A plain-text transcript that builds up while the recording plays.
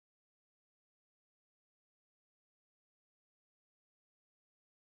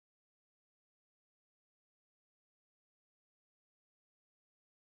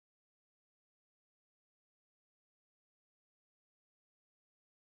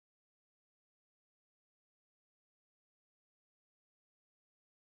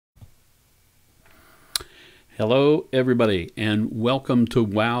Hello, everybody, and welcome to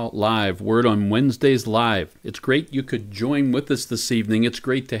WOW Live, Word on Wednesdays Live. It's great you could join with us this evening. It's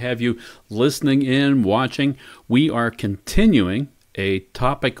great to have you listening in, watching. We are continuing a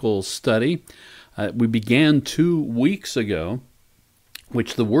topical study we began 2 weeks ago,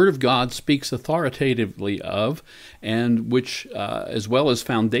 which the Word of God speaks authoritatively of, and which, as well as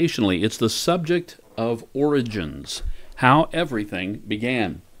foundationally, it's the subject of origins, how everything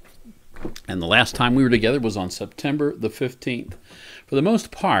began. And the last time we were together was on September the 15th. For the most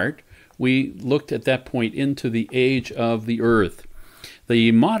part, we looked at that point into the age of the earth.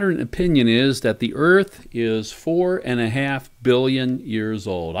 The modern opinion is that the earth is 4.5 billion years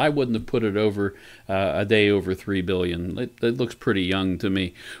old. I wouldn't have put it over a day over 3 billion. It looks pretty young to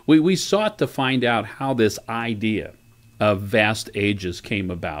me. We sought to find out how this idea of vast ages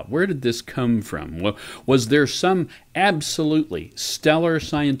came about. Where did this come from? Was there some absolutely stellar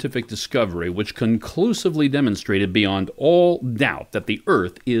scientific discovery which conclusively demonstrated beyond all doubt that the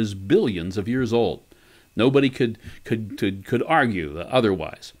Earth is billions of years old? Nobody could argue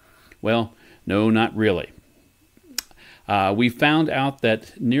otherwise. Well, no, not really. We found out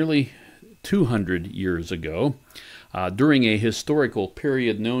that nearly 200 years ago, during a historical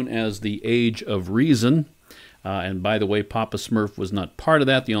period known as the Age of Reason, and by the way, Papa Smurf was not part of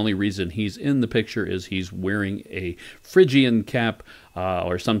that. The only reason he's in the picture is he's wearing a Phrygian cap,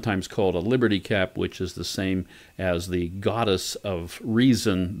 or sometimes called a Liberty cap, which is the same as the goddess of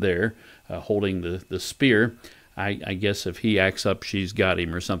reason there, holding the spear. I guess if he acts up, she's got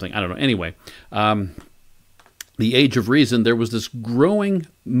him or something. I don't know. Anyway, the Age of Reason, there was this growing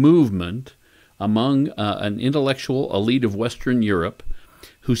movement among an intellectual elite of Western Europe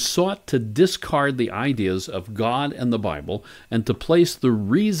who sought to discard the ideas of God and the Bible and to place the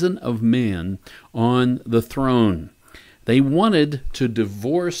reason of man on the throne. They wanted to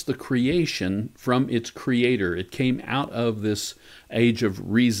divorce the creation from its creator. It came out of this age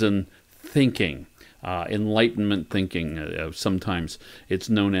of reason thinking, enlightenment thinking, sometimes it's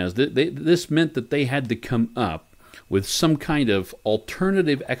known as. This meant that they had to come up with some kind of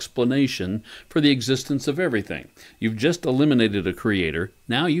alternative explanation for the existence of everything. You've just eliminated a creator.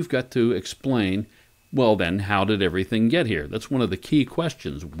 Now you've got to explain, well then, how did everything get here? That's one of the key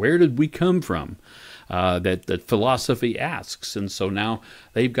questions. Where did we come from? That philosophy asks. And so now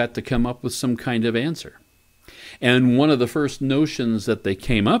they've got to come up with some kind of answer. And one of the first notions that they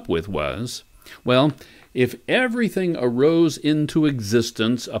came up with was, well, if everything arose into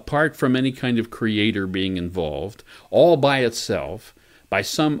existence apart from any kind of creator being involved, all by itself, by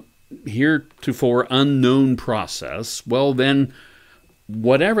some heretofore unknown process, well then,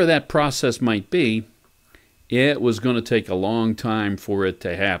 whatever that process might be, it was going to take a long time for it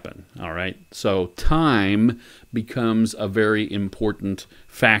to happen, all right? So time becomes a very important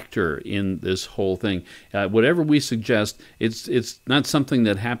factor in this whole thing. Whatever we suggest, it's not something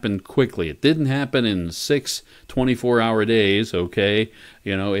that happened quickly. It didn't happen in 6 24-hour days, okay?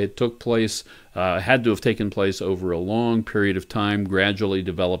 You know, it took place, had to have taken place over a long period of time, gradually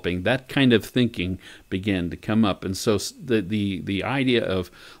developing. That kind of thinking began to come up. And so the idea of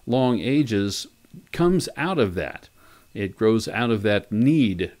long ages comes out of that. It grows out of that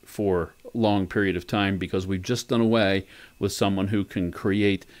need for long period of time because we've just done away with someone who can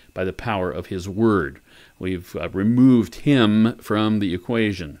create by the power of his word. We've removed him from the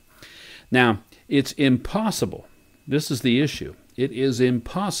equation. Now, it's impossible. This is the issue. It is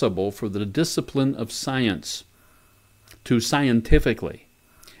impossible for the discipline of science to scientifically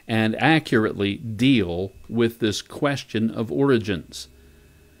and accurately deal with this question of origins.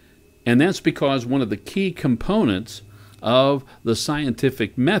 And that's because one of the key components of the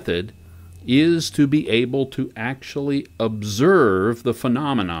scientific method is to be able to actually observe the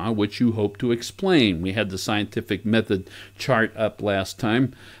phenomena which you hope to explain. We had the scientific method chart up last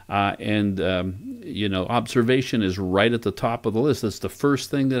time, you know, observation is right at the top of the list. That's the first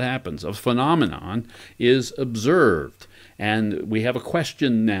thing that happens. A phenomenon is observed. And we have a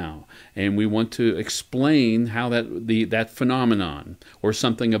question now, and we want to explain how that phenomenon, or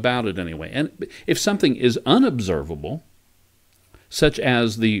something about it anyway. And if something is unobservable, such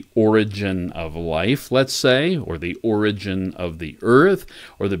as the origin of life, let's say, or the origin of the earth,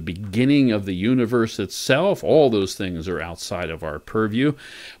 or the beginning of the universe itself, all those things are outside of our purview,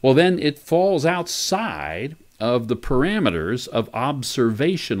 well then it falls outside of the parameters of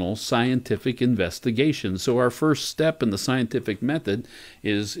observational scientific investigation. So our first step in the scientific method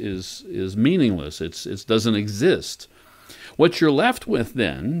is meaningless. It doesn't exist. What you're left with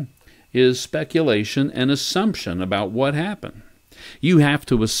then is speculation and assumption about what happened. You have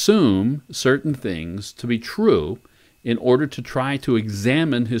to assume certain things to be true in order to try to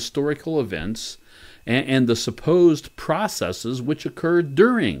examine historical events and the supposed processes which occur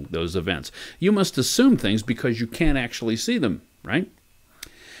during those events. You must assume things because you can't actually see them, right?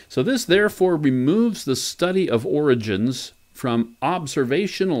 So this therefore removes the study of origins from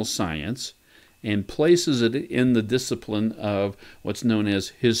observational science and places it in the discipline of what's known as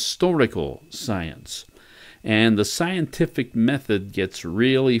historical science. And the scientific method gets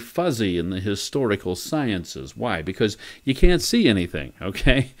really fuzzy in the historical sciences. Why? Because you can't see anything,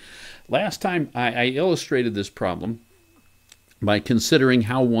 okay? Last time I illustrated this problem by considering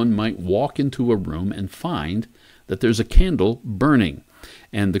how one might walk into a room and find that there's a candle burning.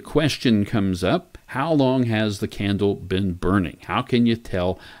 And the question comes up, how long has the candle been burning? How can you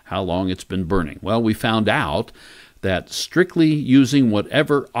tell how long it's been burning? Well, we found out that strictly using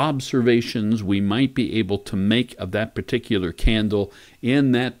whatever observations we might be able to make of that particular candle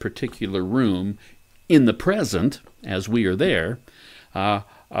in that particular room, in the present, as we are there,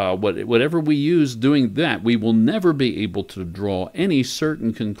 whatever we use doing that, we will never be able to draw any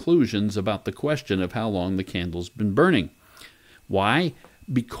certain conclusions about the question of how long the candle's been burning. Why?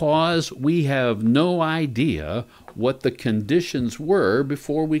 Because we have no idea what the conditions were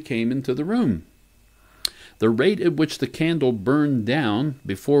before we came into the room. The rate at which the candle burned down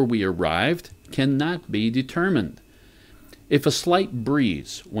before we arrived cannot be determined. If a slight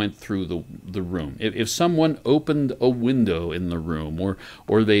breeze went through the room, if someone opened a window in the room,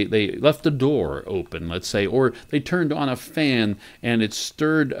 or they left a door open, let's say, or they turned on a fan and it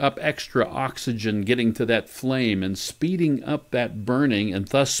stirred up extra oxygen getting to that flame and speeding up that burning and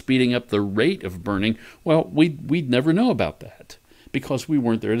thus speeding up the rate of burning, well, we'd never know about that because we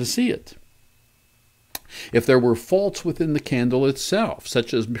weren't there to see it. If there were faults within the candle itself,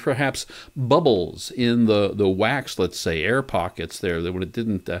 such as perhaps bubbles in the wax, let's say, air pockets there, that when it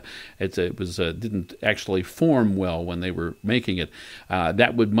didn't actually form well when they were making it,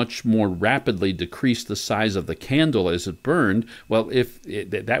 that would much more rapidly decrease the size of the candle as it burned. Well, if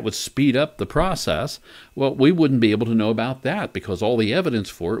that would speed up the process, well, we wouldn't be able to know about that because all the evidence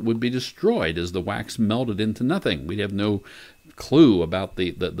for it would be destroyed as the wax melted into nothing. We'd have no clue about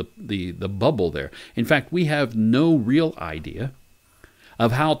the bubble there. In fact, we have no real idea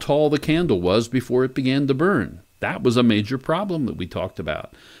of how tall the candle was before it began to burn. That was a major problem that we talked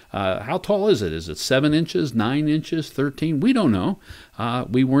about. How tall is it? Is it 7 inches, 9 inches, 13? We don't know.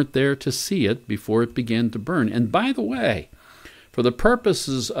 We weren't there to see it before it began to burn. And by the way, for the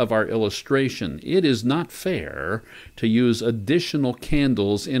purposes of our illustration, it is not fair to use additional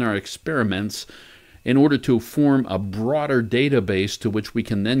candles in our experiments in order to form a broader database to which we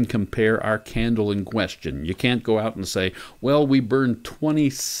can then compare our candle in question. You can't go out and say, well, we burned 20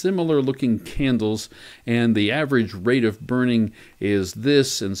 similar-looking candles, and the average rate of burning is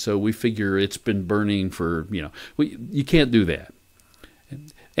this, and so we figure it's been burning for, you can't do that.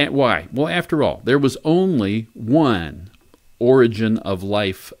 And why? Well, after all, there was only one origin of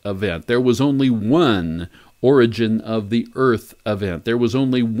life event. There was only one origin of the earth event. There was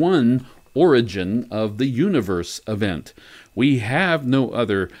only one origin of the universe event. We have no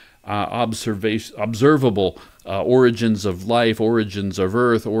other observable origins of life, origins of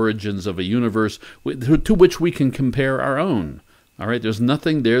earth, origins of a universe to which we can compare our own. All right, there's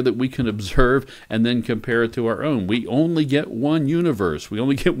nothing there that we can observe and then compare it to our own. We only get one universe. We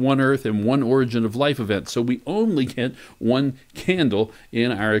only get one earth and one origin of life event. So we only get one candle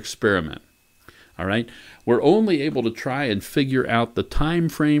in our experiment. All right, we're only able to try and figure out the time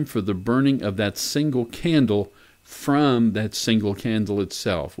frame for the burning of that single candle from that single candle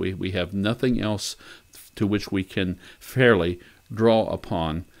itself. We have nothing else to which we can fairly draw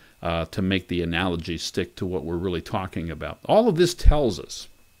upon to make the analogy stick to what we're really talking about. All of this tells us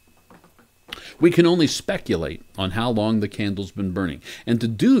we can only speculate on how long the candle's been burning. And to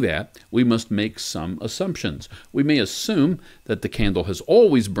do that, we must make some assumptions. We may assume that the candle has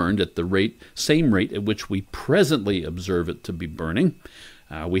always burned at the same rate at which we presently observe it to be burning.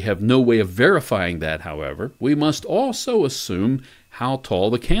 We have no way of verifying that, however. We must also assume how tall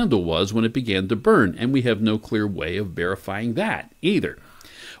the candle was when it began to burn, and we have no clear way of verifying that either.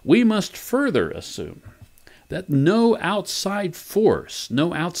 We must further assume that no outside force,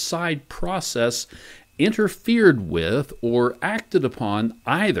 no outside process interfered with or acted upon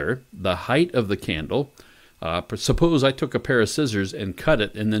either the height of the candle. Suppose I took a pair of scissors and cut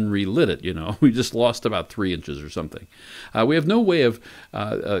it and then relit it, we just lost about 3 inches or something. We have no way of,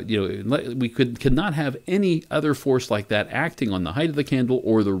 we could not have any other force like that acting on the height of the candle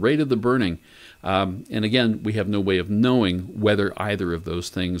or the rate of the burning. And again, we have no way of knowing whether either of those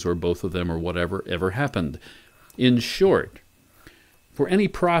things or both of them or whatever ever happened. In short, for any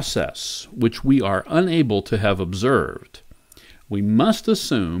process which we are unable to have observed, we must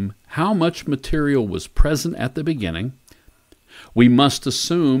assume how much material was present at the beginning. We must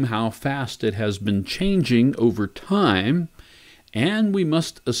assume how fast it has been changing over time, and we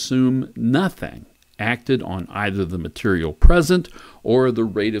must assume nothing acted on either the material present or the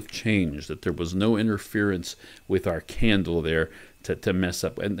rate of change, that there was no interference with our candle there to mess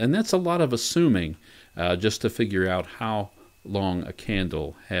up. And that's a lot of assuming just to figure out how long a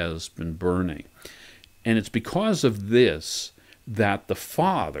candle has been burning. And it's because of this that the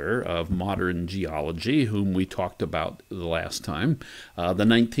father of modern geology, whom we talked about the last time, the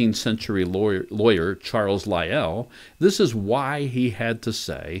 19th century lawyer Charles Lyell, this is why he had to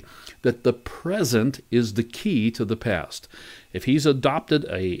say that the present is the key to the past. If he's adopted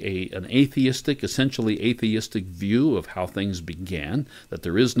an atheistic, essentially atheistic view of how things began, that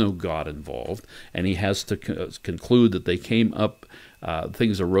there is no God involved, and he has to conclude that they came up,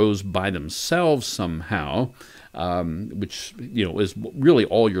 things arose by themselves somehow, which is really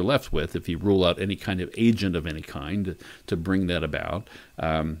all you're left with if you rule out any kind of agent of any kind to bring that about.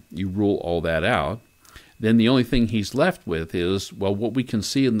 You rule all that out. Then the only thing he's left with is, well, what we can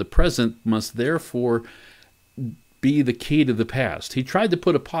see in the present must therefore be the key to the past. He tried to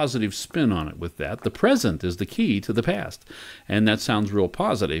put a positive spin on it with that. The present is the key to the past. And that sounds real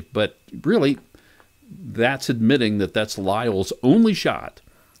positive, but really that's admitting that that's Lyell's only shot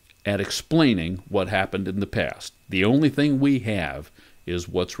at explaining what happened in the past. The only thing we have is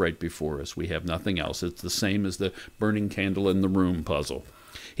what's right before us. We have nothing else. It's the same as the burning candle in the room puzzle.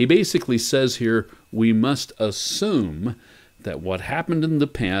 He basically says here, we must assume that what happened in the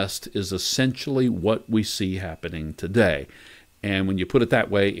past is essentially what we see happening today. And when you put it that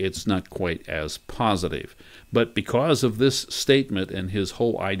way, it's not quite as positive. But because of this statement and his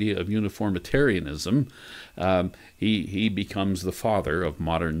whole idea of uniformitarianism, he becomes the father of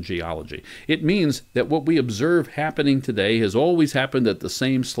modern geology. It means that what we observe happening today has always happened at the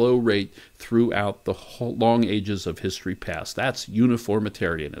same slow rate throughout the whole long ages of history past. That's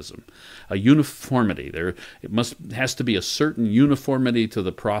uniformitarianism. A uniformity. Has to be a certain uniformity to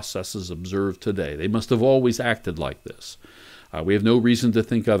the processes observed today. They must have always acted like this. We have no reason to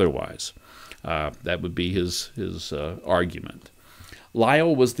think otherwise. That would be his argument.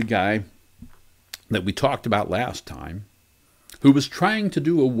 Lyell was the guy that we talked about last time, who was trying to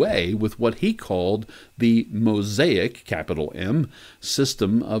do away with what he called the Mosaic, capital M,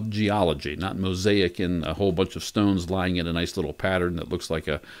 system of geology. Not mosaic in a whole bunch of stones lying in a nice little pattern that looks like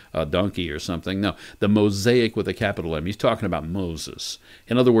a donkey or something. No, the Mosaic with a capital M. He's talking about Moses.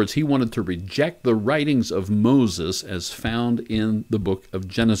 In other words, he wanted to reject the writings of Moses as found in the book of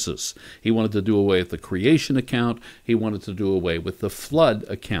Genesis. He wanted to do away with the creation account. He wanted to do away with the flood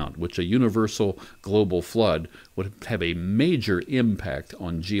account, which a universal global flood would have a major impact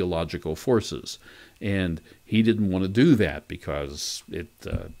on geological forces. And he didn't want to do that because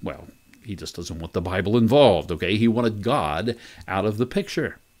he just doesn't want the Bible involved, okay? He wanted God out of the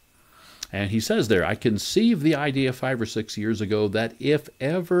picture. And he says there, I conceived the idea 5 or 6 years ago that if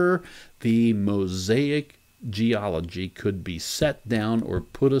ever the Mosaic geology could be set down or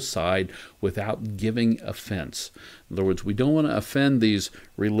put aside without giving offense. In other words, we don't want to offend these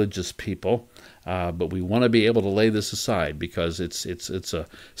religious people, but we want to be able to lay this aside because it's a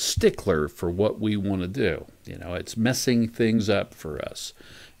stickler for what we want to do. It's messing things up for us.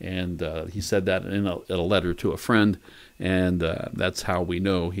 And he said that in a letter to a friend, and that's how we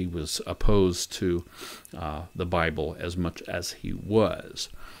know he was opposed to the Bible as much as he was.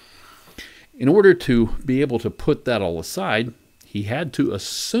 In order to be able to put that all aside, he had to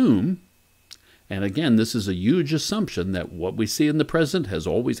assume, and again, this is a huge assumption, that what we see in the present has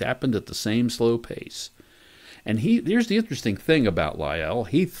always happened at the same slow pace. And here's the interesting thing about Lyell.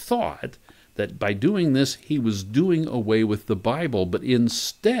 He thought that by doing this, he was doing away with the Bible, but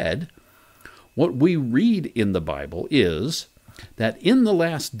instead, what we read in the Bible is that in the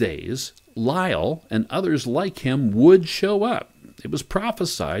last days, Lyell and others like him would show up. It was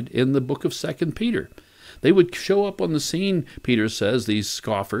prophesied in the book of 2 Peter. They would show up on the scene, Peter says, these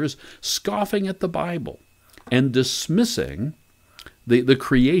scoffers, scoffing at the Bible and dismissing the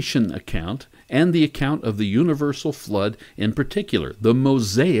creation account and the account of the universal flood in particular, the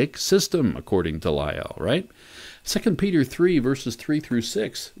Mosaic system, according to Lyell, right? 2 Peter 3, verses 3 through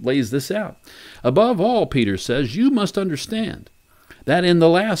 6 lays this out. Above all, Peter says, you must understand that in the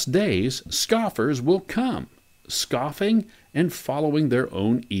last days scoffers will come, scoffing and following their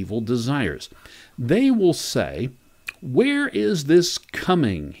own evil desires. They will say, where is this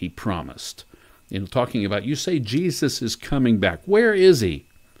coming he promised? Talking about, you say Jesus is coming back. Where is he?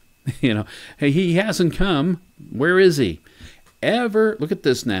 He hasn't come. Where is he? ever, look at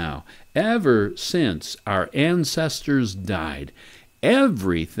this now, ever since our ancestors died,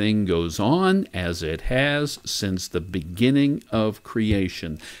 everything goes on as it has since the beginning of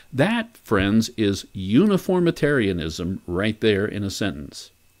creation. That, friends, is uniformitarianism right there in a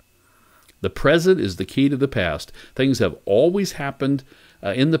sentence. The present is the key to the past. Things have always happened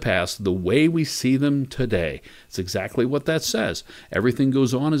in the past the way we see them today. It's exactly what that says. Everything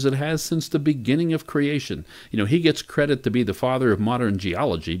goes on as it has since the beginning of creation. You know, he gets credit to be the father of modern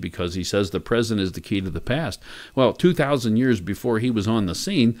geology because he says the present is the key to the past. Well, 2,000 years before he was on the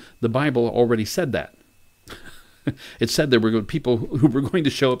scene, the Bible already said that. It said there were people who were going to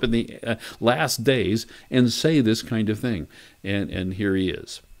show up in the last days and say this kind of thing. And here he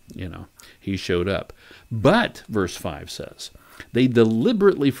is. You know, he showed up. But, verse 5 says, they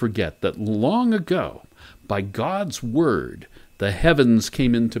deliberately forget that long ago, by God's word, the heavens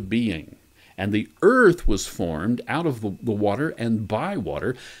came into being, and the earth was formed out of the water and by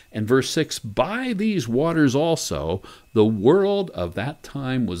water. And verse 6, by these waters also, the world of that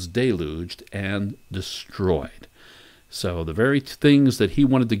time was deluged and destroyed. So the very things that he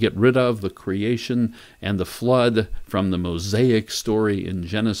wanted to get rid of, the creation and the flood from the Mosaic story in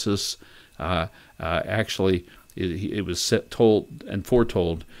Genesis, actually it was told and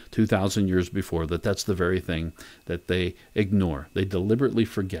foretold 2,000 years before that that's the very thing that they ignore. They deliberately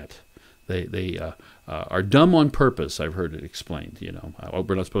forget. They are dumb on purpose. I've heard it explained. You know,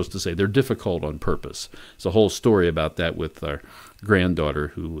 we're not supposed to say they're difficult on purpose. There's a whole story about that with our granddaughter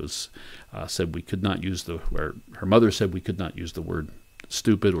who was said we could not use her mother said we could not use the word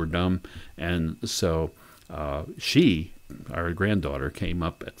stupid or dumb, and so our granddaughter, came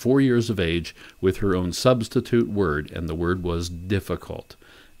up at 4 years of age with her own substitute word, and the word was difficult.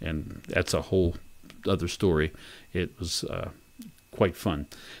 And that's a whole other story. It was quite fun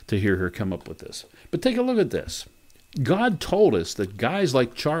to hear her come up with this. But take a look at this. God told us that guys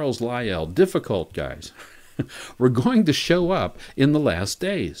like Charles Lyell, difficult guys, were going to show up in the last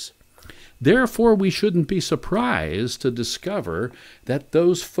days. Therefore, we shouldn't be surprised to discover that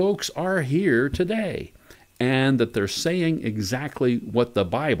those folks are here today, and that they're saying exactly what the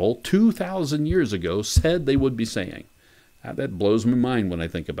Bible 2,000 years ago said they would be saying. That blows my mind when I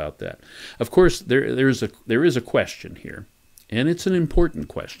think about that. Of course, there is a question here, and it's an important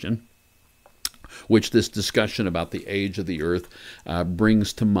question, which this discussion about the age of the earth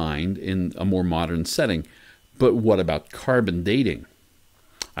brings to mind in a more modern setting. But what about carbon dating?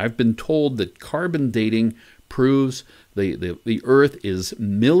 I've been told that carbon dating proves the earth is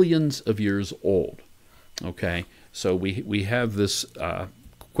millions of years old. Okay, so we have this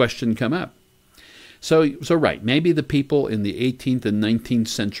question come up. So right, maybe the people in the 18th and 19th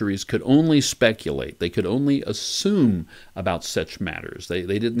centuries could only speculate. They could only assume about such matters. They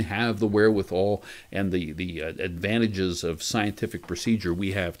didn't have the wherewithal and the advantages of scientific procedure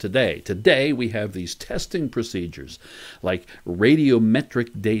we have today. Today we have these testing procedures like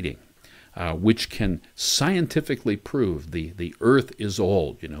radiometric dating, which can scientifically prove the earth is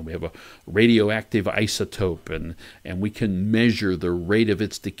old. You know, we have a radioactive isotope, and we can measure the rate of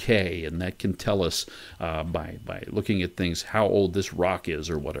its decay, and that can tell us by looking at things how old this rock is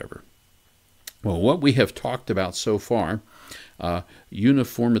or whatever. Well, what we have talked about so far,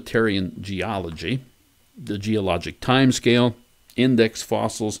 uniformitarian geology, the geologic timescale, index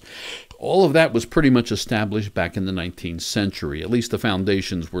fossils, all of that was pretty much established back in the 19th century. At least the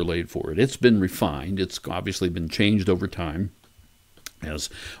foundations were laid for it. It's been refined. It's obviously been changed over time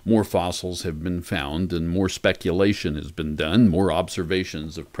as more fossils have been found and more speculation has been done, more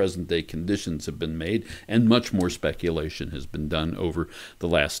observations of present-day conditions have been made, and much more speculation has been done over the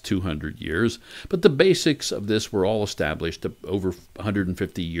last 200 years. But the basics of this were all established over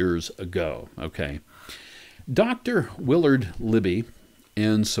 150 years ago. Okay. Dr. Willard Libby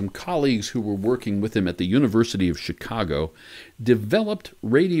and some colleagues who were working with him at the University of Chicago developed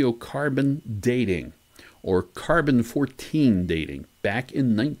radiocarbon dating, or carbon-14 dating, back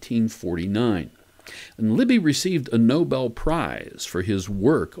in 1949. And Libby received a Nobel Prize for his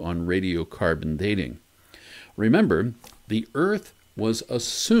work on radiocarbon dating. Remember, the Earth was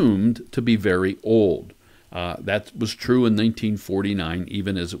assumed to be very old. That was true in 1949,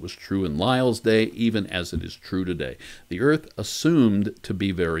 even as it was true in Lyell's day, even as it is true today. The Earth assumed to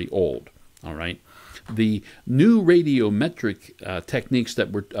be very old. All right. The new radiometric techniques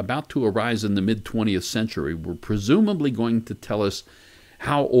that were about to arise in the mid-20th century were presumably going to tell us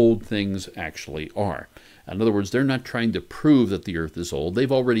how old things actually are. In other words, they're not trying to prove that the Earth is old.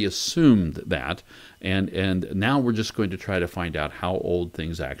 They've already assumed that, and now we're just going to try to find out how old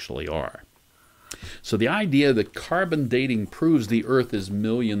things actually are. So the idea that carbon dating proves the Earth is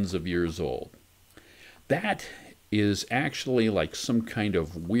millions of years old, that is actually like some kind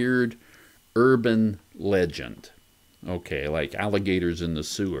of weird urban legend. Okay, like alligators in the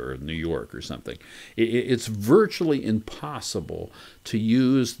sewer in New York or something. It's virtually impossible to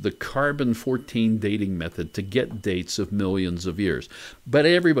use the carbon-14 dating method to get dates of millions of years. But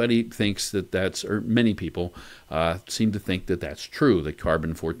everybody thinks that that's, or many people seem to think that that's true, that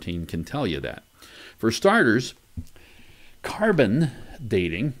carbon-14 can tell you that. For starters, carbon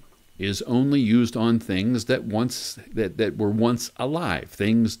dating is only used on things that were once alive,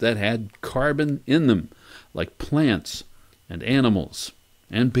 things that had carbon in them, like plants and animals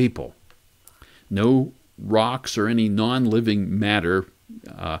and people. No rocks or any non-living matter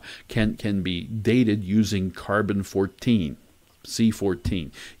can be dated using carbon-14,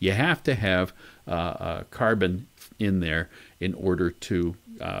 C14. You have to have carbon in there in order to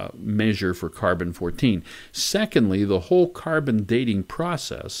measure for carbon-14. Secondly, the whole carbon dating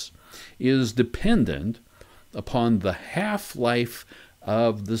process is dependent upon the half-life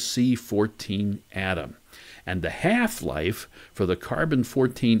of the C14 atom. And the half-life for the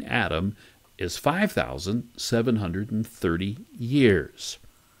carbon-14 atom is 5,730 years.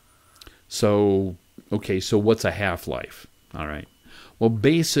 So, okay, so what's a half-life? All right. Well,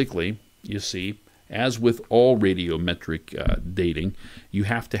 basically, you see, as with all radiometric dating, you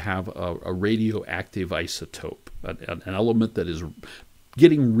have to have a radioactive isotope, an element that is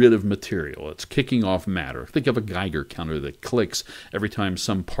getting rid of material. It's kicking off matter. Think of a Geiger counter that clicks every time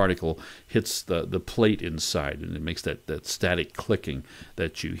some particle hits the plate inside, and it makes that static clicking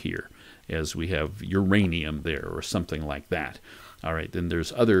that you hear, as we have uranium there or something like that. All right, then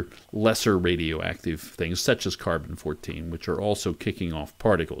there's other lesser radioactive things, such as carbon-14, which are also kicking off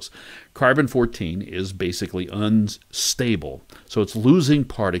particles. Carbon-14 is basically unstable, so it's losing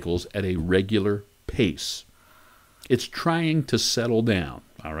particles at a regular pace. It's trying to settle down,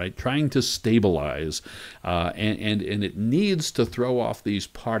 all right, trying to stabilize, and it needs to throw off these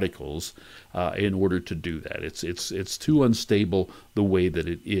particles in order to do that. It's too unstable the way that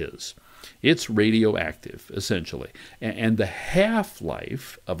it is. It's radioactive, essentially. And the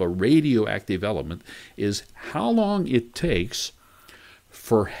half-life of a radioactive element is how long it takes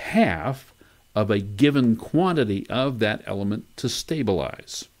for half of a given quantity of that element to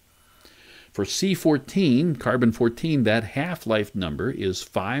stabilize. For C14, carbon-14, that half-life number is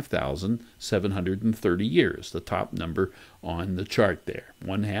 5,730 years, the top number on the chart there.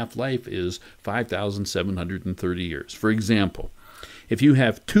 One half-life is 5,730 years. For example, if you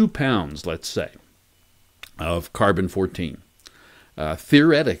have 2 pounds, let's say, of carbon-14,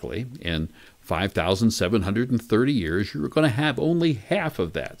 theoretically, in 5,730 years, you're going to have only half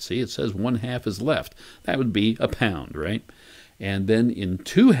of that. See, it says 1/2 is left. That would be a pound, right? And then in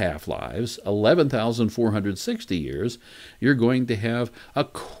 2 half-lives, 11,460 years, you're going to have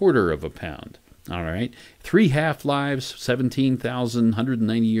 1/4 of a pound. All right, 3 half-lives,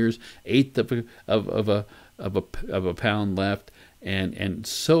 17,190 years, 1/8 of a pound left, and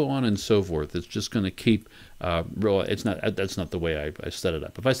so on and so forth. It's just going to keep. It's not. That's not the way I set it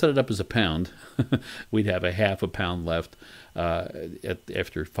up. If I set it up as a pound, we'd have 1/2 a pound left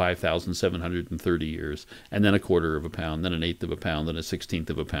after 5,730 years, and then 1/4 of a pound, then 1/8 of a pound, then 1/16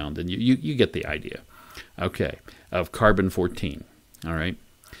 of a pound, and you get the idea. Okay, of carbon-14. All right.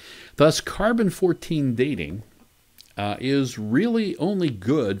 Thus, carbon-14 dating is really only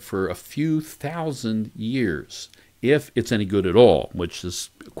good for a few thousand years, if it's any good at all, which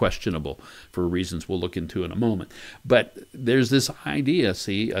is questionable for reasons we'll look into in a moment. But there's this idea,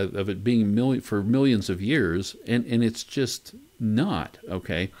 see, of it being for millions of years, and it's just not,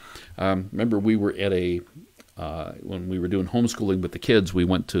 okay? Remember, we were at when we were doing homeschooling with the kids, we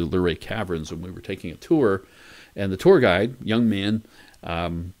went to Luray Caverns, and we were taking a tour, and the tour guide, young man,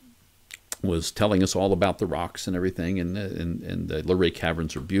 was telling us all about the rocks and everything, and the Luray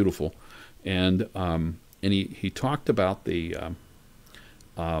Caverns are beautiful, and he talked about the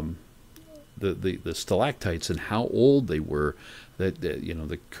stalactites and how old they were.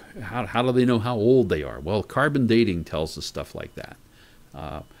 How do they know how old they are? Well, carbon dating tells us stuff like that.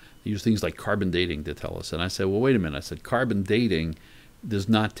 They use things like carbon dating to tell us. And I said, well, wait a minute. I said, carbon dating does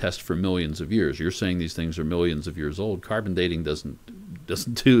not test for millions of years. You're saying these things are millions of years old. Carbon dating doesn't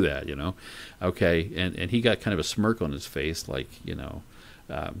do that, you know. Okay, and he got kind of a smirk on his face, like, you know.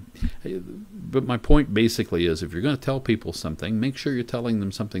 But my point basically is, if you're going to tell people something, make sure you're telling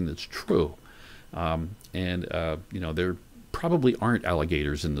them something that's true. There probably aren't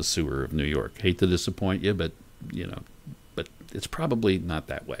alligators in the sewer of New York. Hate to disappoint you, but it's probably not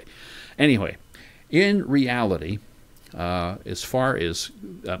that way. Anyway, in reality, as far as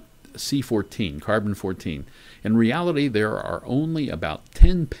C14, carbon-14, in reality, there are only about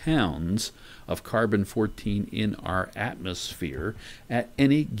 10 pounds of carbon-14 in our atmosphere at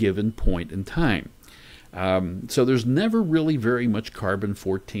any given point in time. So there's never really very much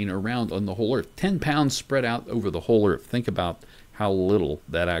carbon-14 around on the whole Earth. 10 pounds spread out over the whole Earth. Think about how little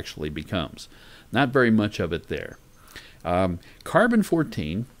that actually becomes. Not very much of it there.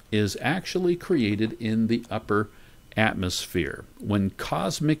 Carbon-14 is actually created in the upper atmosphere. When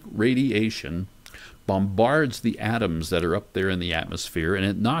cosmic radiation bombards the atoms that are up there in the atmosphere, and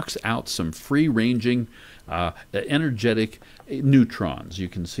it knocks out some free-ranging, energetic neutrons. You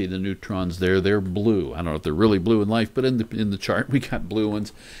can see the neutrons there. They're blue. I don't know if they're really blue in life, but in the chart we got blue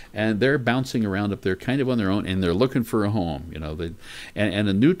ones, and they're bouncing around up there kind of on their own, and they're looking for a home. You know, and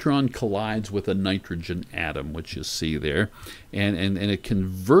a neutron collides with a nitrogen atom, which you see there, and it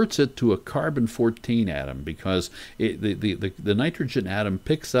converts it to a carbon-14 atom, because the nitrogen atom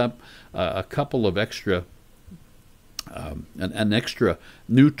picks up a couple of extra an extra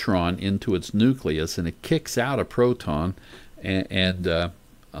neutron into its nucleus, and it kicks out a proton and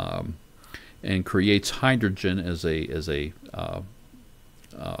creates hydrogen as a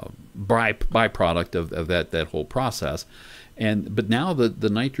byproduct of that whole process. But now the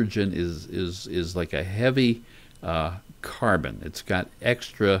nitrogen is like a heavy carbon. It's got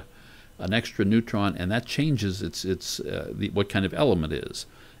an extra neutron, and that changes what kind of element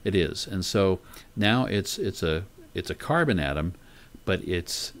it is. And so now it's a carbon atom, but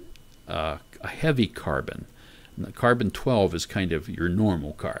it's a heavy carbon. Carbon-12 is kind of your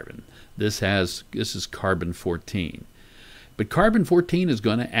normal carbon. This is carbon-14. But carbon-14 is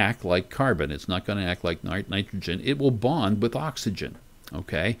going to act like carbon. It's not going to act like nitrogen. It will bond with oxygen,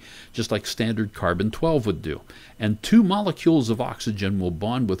 okay? Just like standard carbon-12 would do. And 2 molecules of oxygen will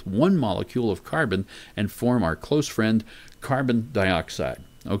bond with 1 molecule of carbon and form our close friend carbon dioxide.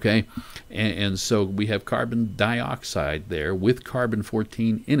 Okay, and so we have carbon dioxide there with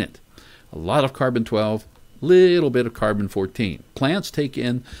carbon-14 in it. A lot of carbon-12, little bit of carbon-14. Plants take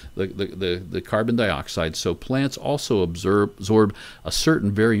in the carbon dioxide, so plants also absorb a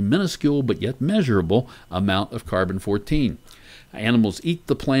certain very minuscule but yet measurable amount of carbon-14. Animals eat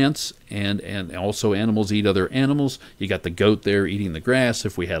the plants, and also animals eat other animals. You got the goat there eating the grass.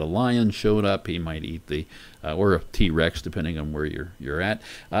 If we had a lion showed up, he might eat or a T-Rex, depending on where you're at.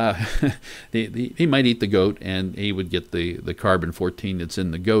 He might eat the goat, and he would get the carbon-14 that's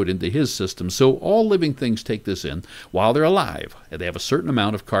in the goat into his system. So all living things take this in while they're alive. They have a certain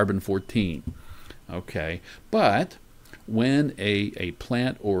amount of carbon-14. Okay, but when a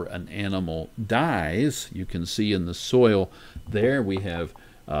plant or an animal dies, you can see in the soil there we have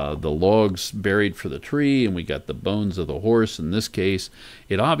the logs buried for the tree, and we got the bones of the horse. In this case,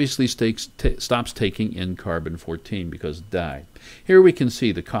 it obviously stops taking in carbon-14 because it died. Here we can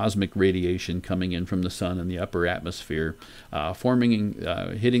see the cosmic radiation coming in from the sun in the upper atmosphere,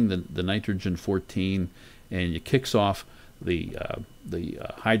 hitting the nitrogen-14, and it kicks off the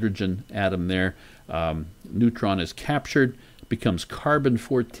hydrogen atom there. Neutron is captured, becomes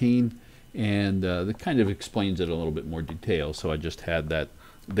carbon-14, and that kind of explains it a little bit more detail, so I just had that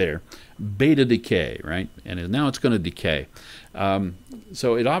there. Beta decay, right? And now it's going to decay.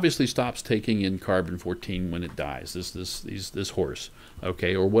 So it obviously stops taking in carbon-14 when it dies, this horse,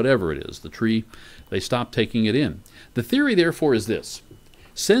 okay, or whatever it is, the tree, they stop taking it in. The theory, therefore, is this.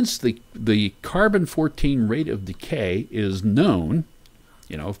 Since the carbon-14 rate of decay is known,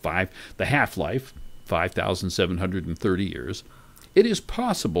 you know, the half-life, 5,730 years, it is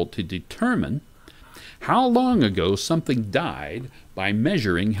possible to determine how long ago something died by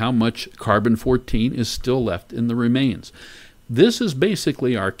measuring how much carbon-14 is still left in the remains. This is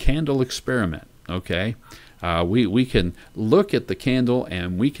basically our candle experiment, okay? We can look at the candle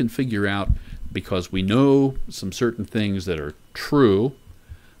and we can figure out, because we know some certain things that are true,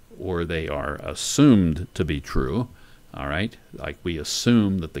 or they are assumed to be true, all right? Like we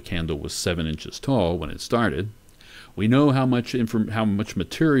assume that the candle was 7 inches tall when it started. We know how much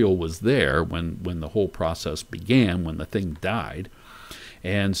material was there when the whole process began, when the thing died.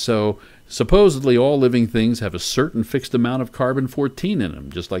 And so supposedly all living things have a certain fixed amount of carbon-14 in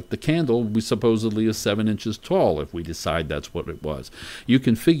them, just like the candle we supposedly is 7 inches tall if we decide that's what it was. You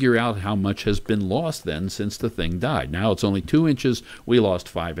can figure out how much has been lost then since the thing died. Now it's only 2 inches. We lost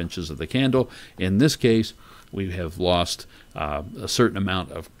 5 inches of the candle. In this case, we have lost a certain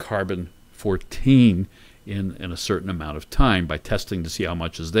amount of carbon-14 in a certain amount of time. By testing to see how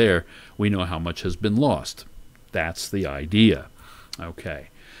much is there, we know how much has been lost. That's the idea. Okay.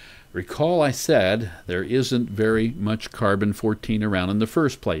 Recall I said there isn't very much carbon-14 around in the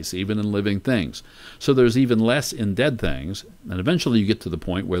first place, even in living things. So there's even less in dead things, and eventually you get to the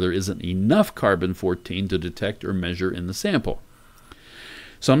point where there isn't enough carbon-14 to detect or measure in the sample.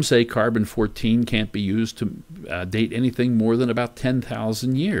 Some say carbon-14 can't be used to date anything more than about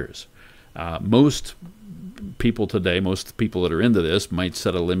 10,000 years. Most people today, most people that are into this, might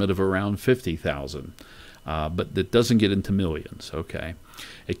set a limit of around 50,000. But it doesn't get into millions, okay?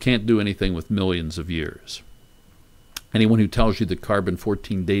 It can't do anything with millions of years. Anyone who tells you that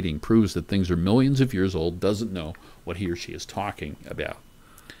carbon-14 dating proves that things are millions of years old doesn't know what he or she is talking about.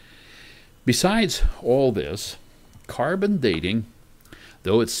 Besides all this, carbon dating,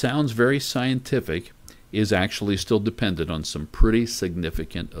 though it sounds very scientific, is actually still dependent on some pretty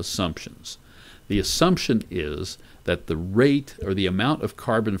significant assumptions. The assumption is that the rate or the amount of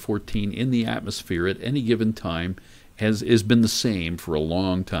carbon-14 in the atmosphere at any given time has been the same for a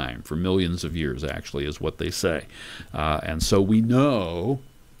long time, for millions of years actually is what they say. And so we know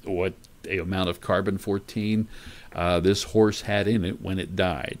what amount of carbon-14 this horse had in it when it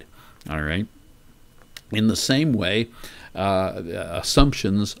died. All right. In the same way,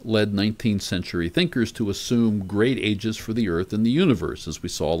 assumptions led 19th century thinkers to assume great ages for the Earth and the universe, as we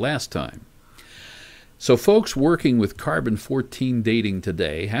saw last time. So folks working with carbon-14 dating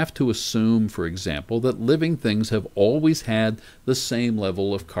today have to assume, for example, that living things have always had the same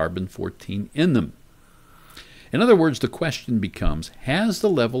level of carbon-14 in them. In other words, the question becomes, has the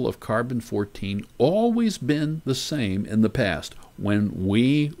level of carbon-14 always been the same in the past when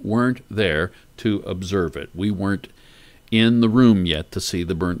we weren't there to observe it? We weren't in the room yet to see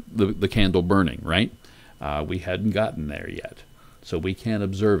the candle burning, right? We hadn't gotten there yet, so we can't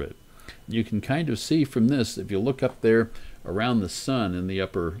observe it. You can kind of see from this, if you look up there around the sun in the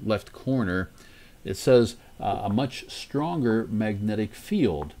upper left corner, it says a much stronger magnetic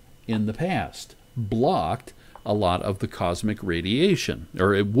field in the past blocked a lot of the cosmic radiation,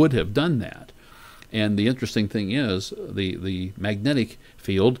 or it would have done that. And the interesting thing is the magnetic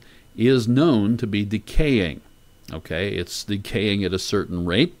field is known to be decaying. Okay, it's decaying at a certain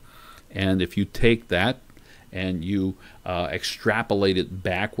rate, and if you take that and you extrapolate it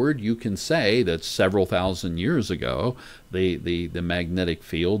backward, you can say that several thousand years ago, the magnetic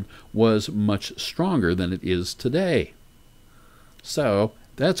field was much stronger than it is today. So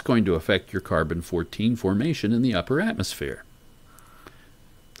that's going to affect your carbon-14 formation in the upper atmosphere,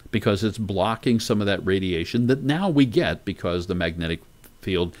 because it's blocking some of that radiation that now we get because the magnetic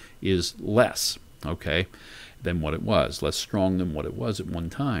field is less, okay, than what it was, less strong than what it was at one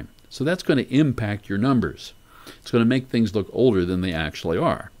time. So that's going to impact your numbers. It's going to make things look older than they actually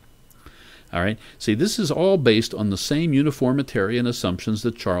are. All right. See, this is all based on the same uniformitarian assumptions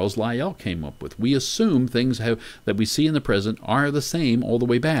that Charles Lyell came up with. We assume things that we see in the present are the same all the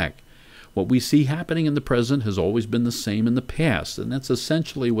way back. What we see happening in the present has always been the same in the past, and that's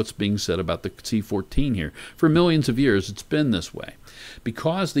essentially what's being said about the C14 here. For millions of years, it's been this way.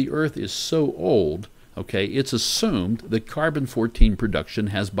 Because the Earth is so old, okay, it's assumed that carbon-14 production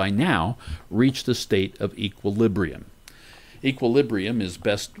has by now reached a state of equilibrium. Equilibrium is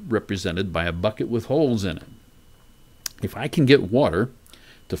best represented by a bucket with holes in it. If I can get water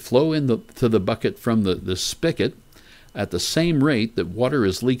to flow into the bucket from the spigot at the same rate that water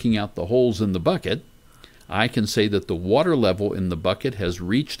is leaking out the holes in the bucket, I can say that the water level in the bucket has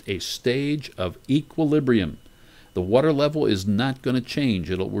reached a stage of equilibrium. The water level is not going to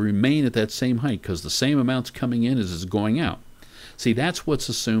change. It will remain at that same height because the same amount's coming in as is going out. See, that's what's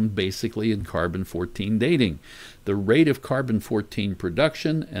assumed basically in carbon-14 dating. The rate of carbon-14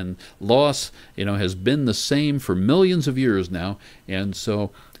 production and loss, has been the same for millions of years now, and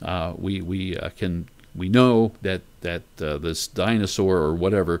so we know that this dinosaur or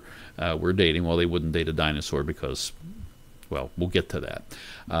whatever we're dating. Well, they wouldn't date a dinosaur because, well, we'll get to that.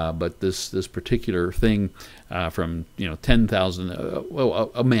 But this particular thing from 10,000,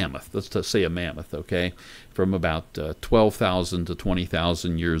 a mammoth. Let's just say a mammoth, okay, from about 12,000 to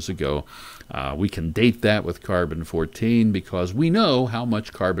 20,000 years ago. We can date that with carbon-14 because we know how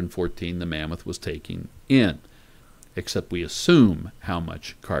much carbon-14 the mammoth was taking in, except we assume how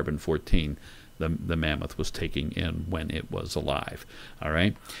much carbon-14 the mammoth was taking in when it was alive. All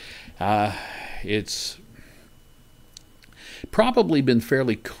right, it's probably been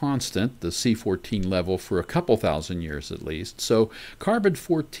fairly constant, the C14 level, for a couple thousand years at least. So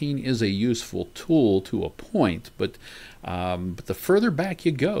carbon-14 is a useful tool to a point, but the further back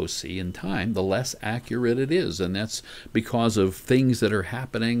you go, see, in time, the less accurate it is, and that's because of things that are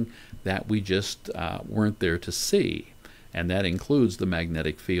happening that we just weren't there to see. And that includes the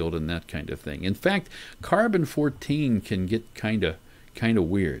magnetic field and that kind of thing. In fact, carbon-14 can get kind of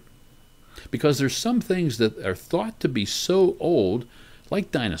weird, because there's some things that are thought to be so old,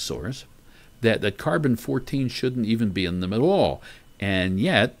 like dinosaurs, that carbon-14 shouldn't even be in them at all. And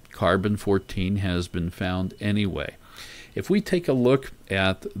yet, carbon-14 has been found anyway. if we take a look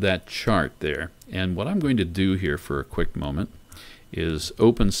at that chart there, and what I'm going to do here for a quick moment is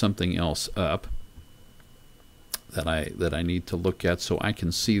open something else up that I need to look at so I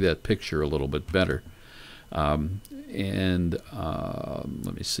can see that picture a little bit better. Let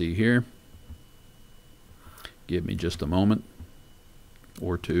me see here. Give me just a moment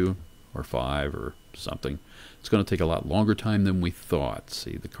or two or five or something. It's going to take a lot longer time than we thought.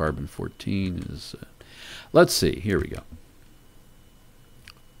 See, the carbon-14 is... let's see. Here we go.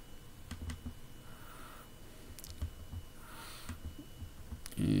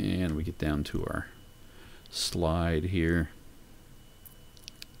 And we get down to our slide here.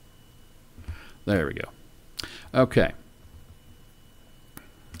 There we go. Okay.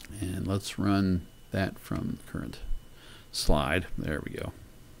 And let's run that from the current slide. There we go.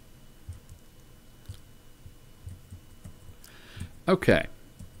 Okay.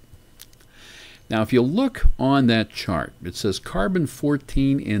 Now, if you look on that chart, it says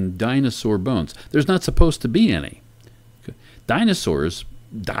carbon-14 in dinosaur bones. There's not supposed to be any. Dinosaurs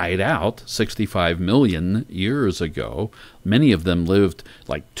died out 65 million years ago. Many of them lived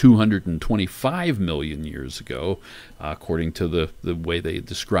like 225 million years ago, according to the way they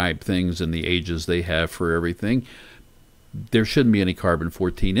describe things and the ages they have for everything. There shouldn't be any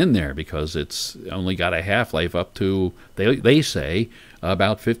carbon-14 in there because it's only got a half-life up to, they say,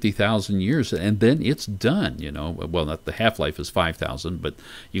 about 50,000 years, and then it's done, you know. Well, not the half-life is 5,000, but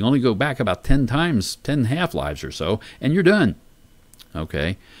you only go back about 10 times, 10 half-lives or so, and you're done.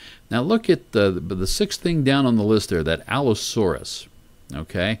 Okay, now look at the sixth thing down on the list there, that Allosaurus.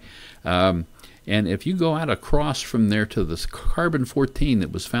 Okay, and if you go out across from there to this carbon-14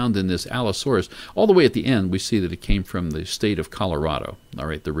 that was found in this Allosaurus, all the way at the end, we see that it came from the state of Colorado. All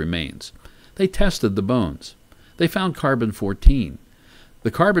right, the remains. They tested the bones. They found carbon-14.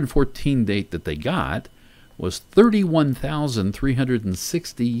 The carbon-14 date that they got was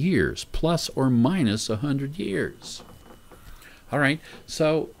 31,360 years, plus or minus 100 years. All right,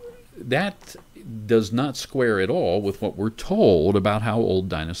 so that does not square at all with what we're told about how old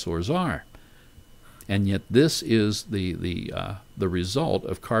dinosaurs are. And yet this is the result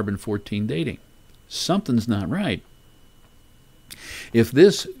of carbon-14 dating. Something's not right. If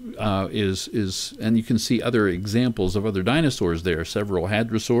this is, and you can see other examples of other dinosaurs there, several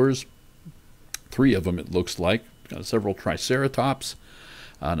hadrosaurs, 3 of them it looks like, several triceratops,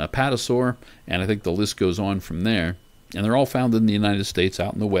 an apatosaur, and I think the list goes on from there. And they're all found in the United States,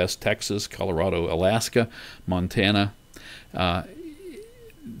 out in the West, Texas, Colorado, Alaska, Montana.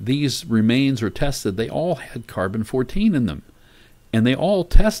 These remains are tested. They all had carbon-14 in them. And they all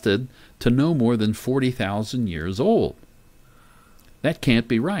tested to no more than 40,000 years old. That can't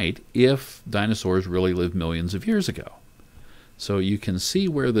be right if dinosaurs really lived millions of years ago. So you can see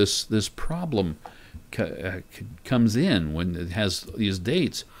where this problem comes in when it has these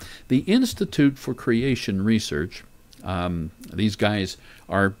dates. The Institute for Creation Research, these guys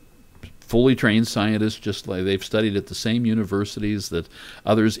are fully trained scientists, just like they've studied at the same universities that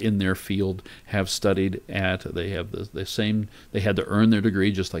others in their field have studied at. They have the same. They had to earn their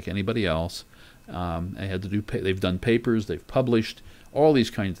degree just like anybody else. They had to do. They've done papers. They've published all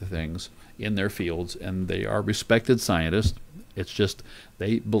these kinds of things in their fields, and they are respected scientists. It's just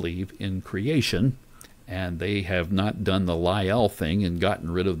they believe in creation, and they have not done the Lyell thing and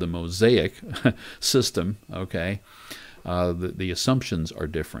gotten rid of the Mosaic system. Okay. The assumptions are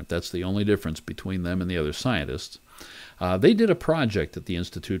different. That's the only difference between them and the other scientists. They did a project at the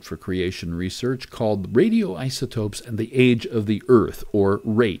Institute for Creation Research called Radioisotopes and the Age of the Earth, or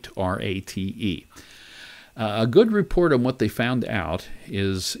RATE, R-A-T-E. A good report on what they found out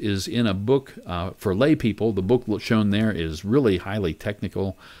is in a book for lay people. The book shown there is really highly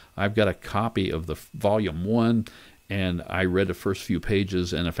technical. I've got a copy of the volume 1, and I read the first few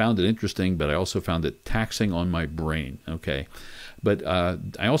pages, and I found it interesting, but I also found it taxing on my brain. Okay, but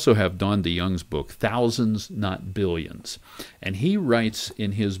I also have Don DeYoung's book, Thousands, Not Billions, and he writes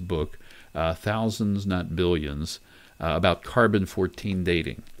in his book, Thousands, Not Billions, about carbon-14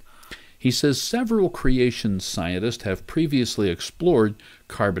 dating. He says several creation scientists have previously explored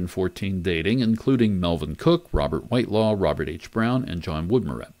carbon-14 dating, including Melvin Cook, Robert Whitelaw, Robert H. Brown, and John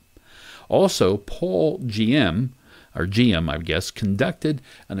Woodmaret. Also, Paul GM, I guess, conducted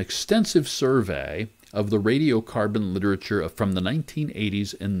an extensive survey of the radiocarbon literature from the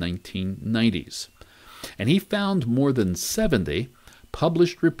 1980s and 1990s. And he found more than 70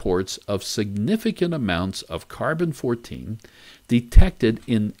 published reports of significant amounts of carbon-14 detected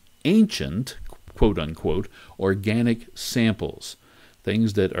in ancient, quote-unquote, organic samples,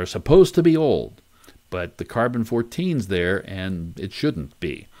 things that are supposed to be old, but the carbon-14's there and it shouldn't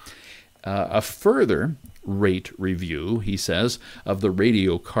be. A further rate review, he says, of the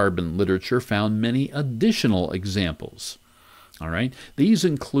radiocarbon literature found many additional examples. All right, these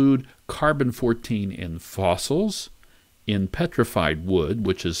include carbon-14 in fossils, in petrified wood,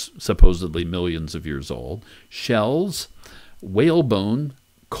 which is supposedly millions of years old, shells, whalebone,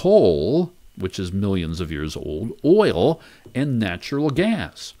 coal, which is millions of years old, oil, and natural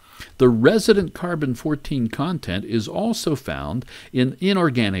gas. The resident carbon-14 content is also found in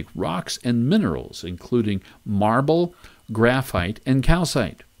inorganic rocks and minerals, including marble, graphite, and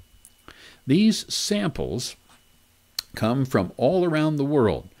calcite. These samples come from all around the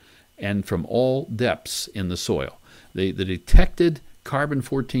world and from all depths in the soil. The detected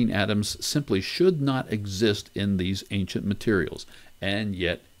carbon-14 atoms simply should not exist in these ancient materials, and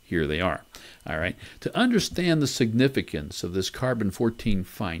yet here they are. All right. To understand the significance of this carbon-14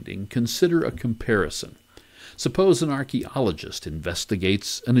 finding, consider a comparison. Suppose an archaeologist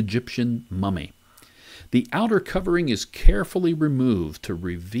investigates an Egyptian mummy. The outer covering is carefully removed to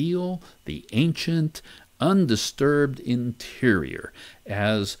reveal the ancient, undisturbed interior.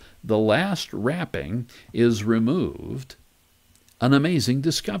 As the last wrapping is removed, an amazing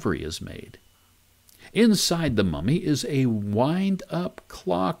discovery is made. Inside the mummy is a wind-up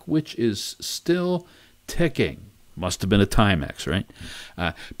clock which is still ticking. Must have been a Timex,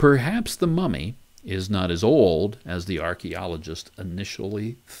 right? Perhaps the mummy is not as old as the archaeologist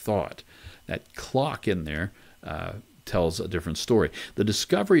initially thought. That clock in there tells a different story. The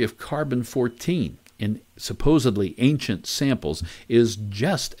discovery of carbon-14 in supposedly ancient samples is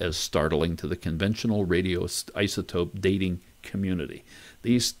just as startling to the conventional radioisotope dating community.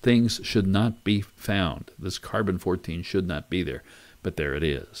 These things should not be found. This carbon-14 should not be there, but there it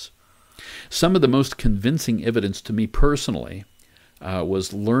is. Some of the most convincing evidence to me personally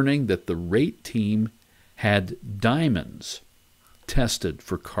was learning that the RATE team had diamonds tested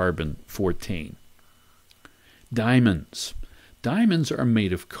for carbon-14. Diamonds. Diamonds are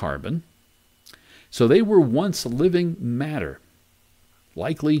made of carbon, so they were once living matter,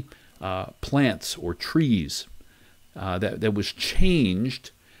 likely plants or trees that was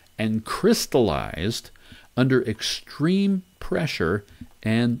changed and crystallized under extreme pressure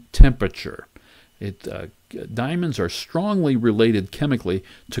and temperature. Diamonds are strongly related chemically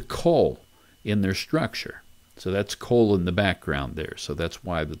to coal in their structure. So that's coal in the background there. So that's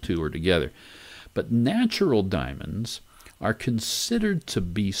why the two are together. But natural diamonds are considered to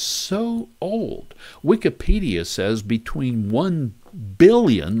be so old. Wikipedia says between 1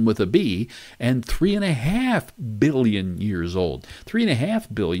 billion with a B and 3.5 billion years old.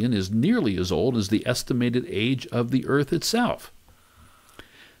 3.5 billion is nearly as old as the estimated age of the Earth itself.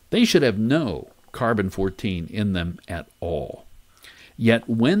 They should have no carbon-14 in them at all. Yet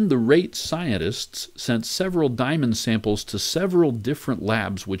when the RATE scientists sent several diamond samples to several different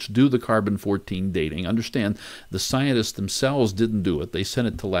labs which do the carbon-14 dating, understand the scientists themselves didn't do it. They sent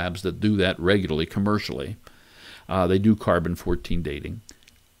it to labs that do that regularly, commercially. They do carbon-14 dating.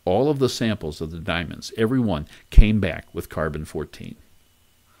 All of the samples of the diamonds, every one, came back with carbon-14.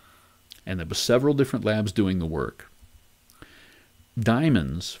 And there were several different labs doing the work.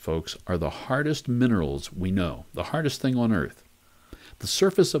 Diamonds, folks, are the hardest minerals we know, the hardest thing on Earth. The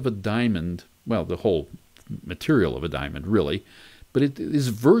surface of a diamond, well, the whole material of a diamond, really, but it is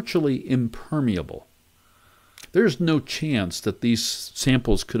virtually impermeable. There's no chance that these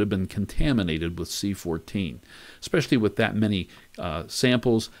samples could have been contaminated with C14, especially with that many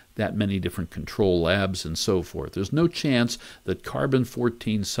samples, that many different control labs, and so forth. There's no chance that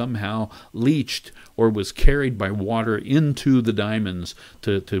carbon-14 somehow leached or was carried by water into the diamonds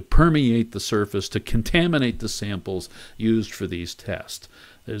to permeate the surface, to contaminate the samples used for these tests.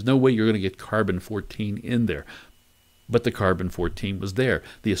 There's no way you're going to get carbon-14 in there. But the carbon-14 was there.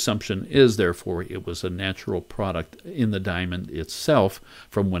 The assumption is, therefore, it was a natural product in the diamond itself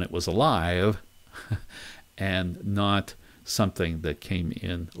from when it was alive and not something that came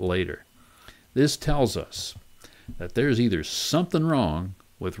in later. This tells us that there's either something wrong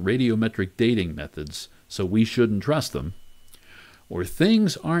with radiometric dating methods, so we shouldn't trust them, or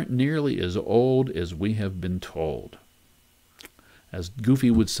things aren't nearly as old as we have been told. As Goofy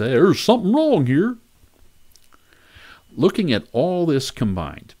would say, there's something wrong here. Looking at all this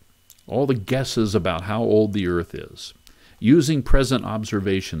combined, all the guesses about how old the Earth is, using present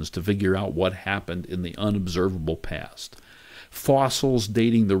observations to figure out what happened in the unobservable past, fossils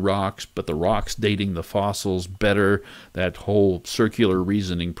dating the rocks, but the rocks dating the fossils better, that whole circular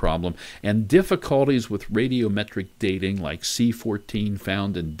reasoning problem, and difficulties with radiometric dating like C14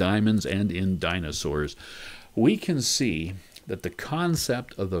 found in diamonds and in dinosaurs, we can see that the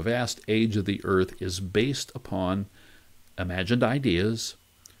concept of the vast age of the Earth is based upon imagined ideas,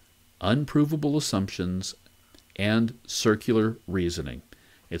 unprovable assumptions, and circular reasoning.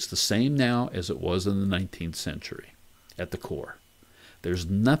 It's the same now as it was in the 19th century at the core. There's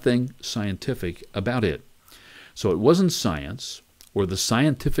nothing scientific about it. So it wasn't science or the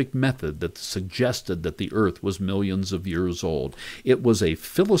scientific method that suggested that the earth was millions of years old. It was a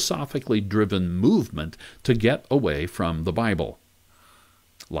philosophically driven movement to get away from the Bible.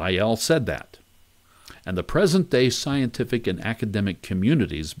 Lyell said that. And the present-day scientific and academic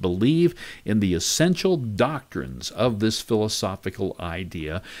communities believe in the essential doctrines of this philosophical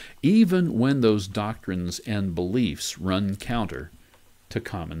idea, even when those doctrines and beliefs run counter to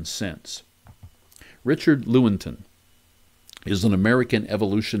common sense. Richard Lewontin is an American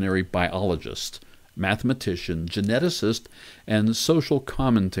evolutionary biologist, mathematician, geneticist, and social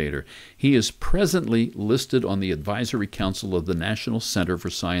commentator. He is presently listed on the Advisory Council of the National Center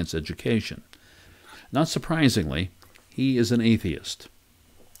for Science Education. Not surprisingly, he is an atheist.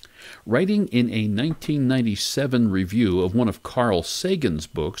 Writing in a 1997 review of one of Carl Sagan's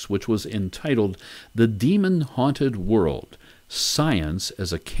books, which was entitled The Demon-Haunted World, Science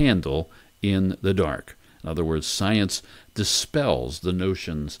as a Candle in the Dark. In other words, science dispels the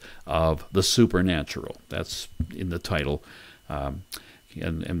notions of the supernatural. That's in the title. And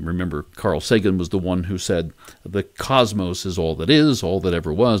remember, Carl Sagan was the one who said, the cosmos is all that is, all that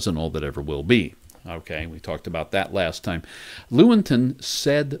ever was, and all that ever will be. Okay, we talked about that last time. Lewontin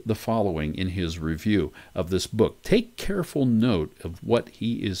said the following in his review of this book. Take careful note of what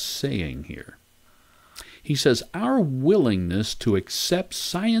he is saying here. He says, our willingness to accept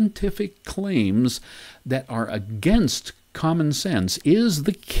scientific claims that are against common sense is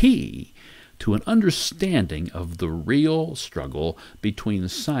the key to an understanding of the real struggle between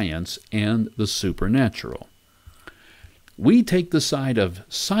science and the supernatural. We take the side of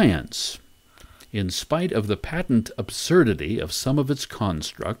science in spite of the patent absurdity of some of its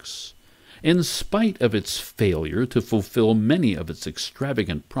constructs, in spite of its failure to fulfill many of its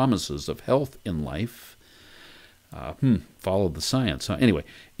extravagant promises of health in life. Follow the science. Anyway,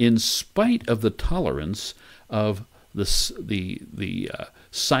 in spite of the tolerance of the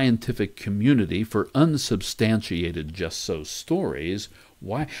scientific community for unsubstantiated just-so stories.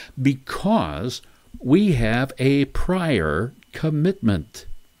 Why? Because we have a prior commitment.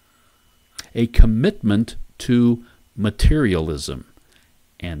 A commitment to materialism.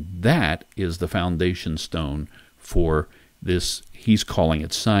 And that is the foundation stone for this, he's calling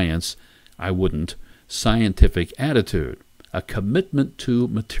it science, I wouldn't, scientific attitude. A commitment to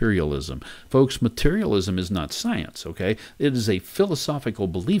materialism. Folks, materialism is not science, okay? It is a philosophical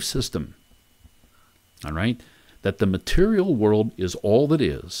belief system, all right? That the material world is all that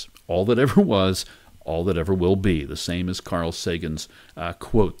is, all that ever was, all that ever will be. The same as Carl Sagan's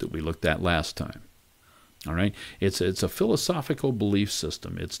quote that we looked at last time. All right? It's a philosophical belief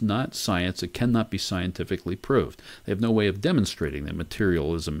system. It's not science. It cannot be scientifically proved. They have no way of demonstrating that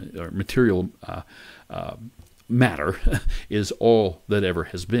materialism or material matter is all that ever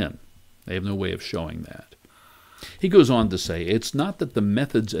has been. They have no way of showing that. He goes on to say, it's not that the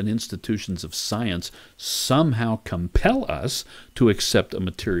methods and institutions of science somehow compel us to accept a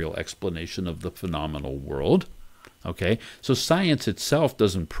material explanation of the phenomenal world. Okay, so science itself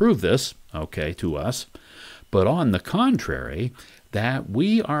doesn't prove this, okay, to us, but on the contrary, that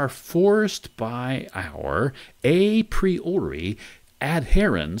we are forced by our a priori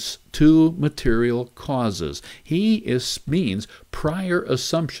adherence to material causes. He means prior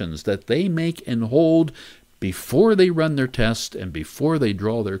assumptions that they make and hold before they run their test and before they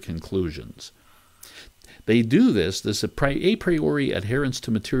draw their conclusions. They do this a priori adherence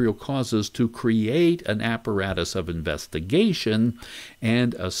to material causes, to create an apparatus of investigation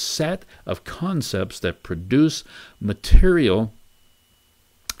and a set of concepts that produce material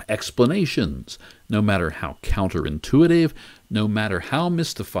explanations, no matter how counterintuitive, no matter how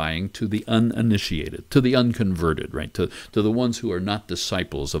mystifying to the uninitiated, to the unconverted, right, to the ones who are not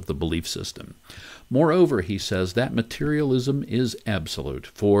disciples of the belief system. Moreover, he says that materialism is absolute,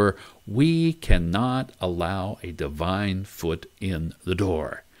 for we cannot allow a divine foot in the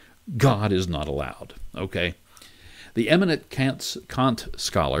door. God is not allowed, okay? The eminent Kant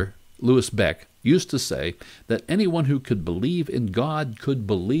scholar, Louis Beck, used to say that anyone who could believe in God could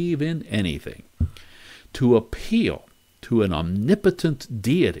believe in anything. To appeal to an omnipotent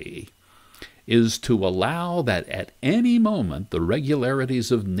deity is to allow that at any moment the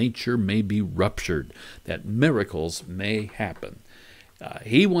regularities of nature may be ruptured, that miracles may happen.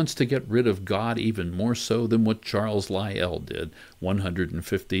 He wants to get rid of God even more so than what Charles Lyell did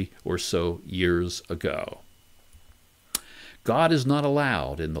 150 or so years ago. God is not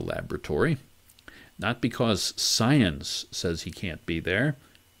allowed in the laboratory, not because science says he can't be there,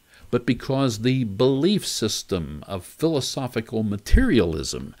 but because the belief system of philosophical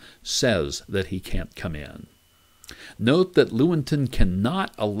materialism says that he can't come in. Note that Lewontin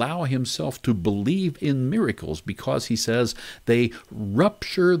cannot allow himself to believe in miracles because he says they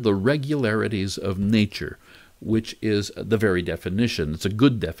rupture the regularities of nature, which is the very definition, it's a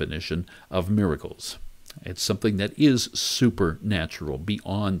good definition of miracles. It's something that is supernatural,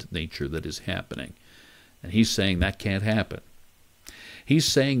 beyond nature, that is happening. And he's saying that can't happen. He's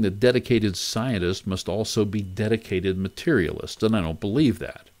saying that dedicated scientists must also be dedicated materialists, and I don't believe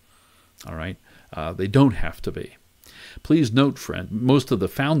that. All right? They don't have to be. Please note, friend, most of the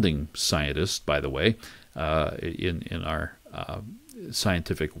founding scientists, by the way, in our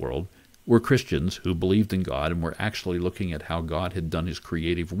scientific world, were Christians who believed in God and were actually looking at how God had done his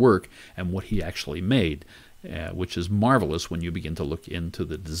creative work and what he actually made, which is marvelous when you begin to look into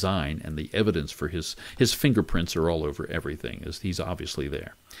the design and the evidence for his fingerprints are all over everything, as he's obviously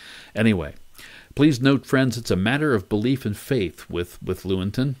there. Anyway, please note, friends, it's a matter of belief and faith with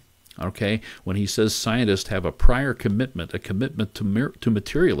Lewontin. Okay, when he says scientists have a prior commitment, a commitment to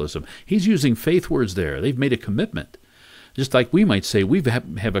materialism, he's using faith words there. They've made a commitment. Just like we might say we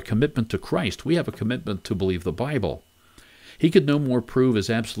have a commitment to Christ. We have a commitment to believe the Bible. He could no more prove as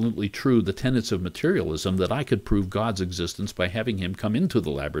absolutely true the tenets of materialism that I could prove God's existence by having him come into the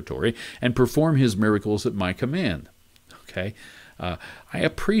laboratory and perform his miracles at my command. Okay? I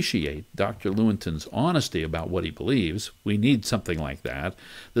appreciate Dr. Lewontin's honesty about what he believes. We need something like that.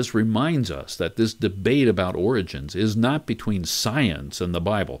 This reminds us that this debate about origins is not between science and the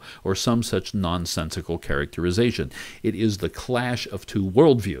Bible or some such nonsensical characterization. It is the clash of two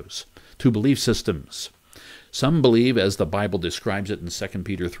worldviews, two belief systems. Some believe, as the Bible describes it in 2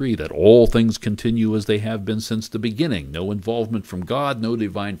 Peter 3, that all things continue as they have been since the beginning. No involvement from God, no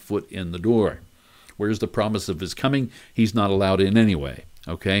divine foot in the door. Where's the promise of his coming? He's not allowed in anyway.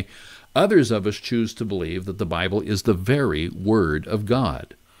 Okay? Others of us choose to believe that the Bible is the very Word of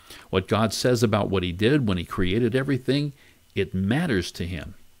God. What God says about what he did when he created everything, it matters to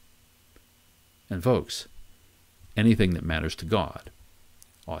him. And folks, anything that matters to God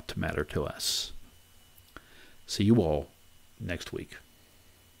ought to matter to us. See you all next week.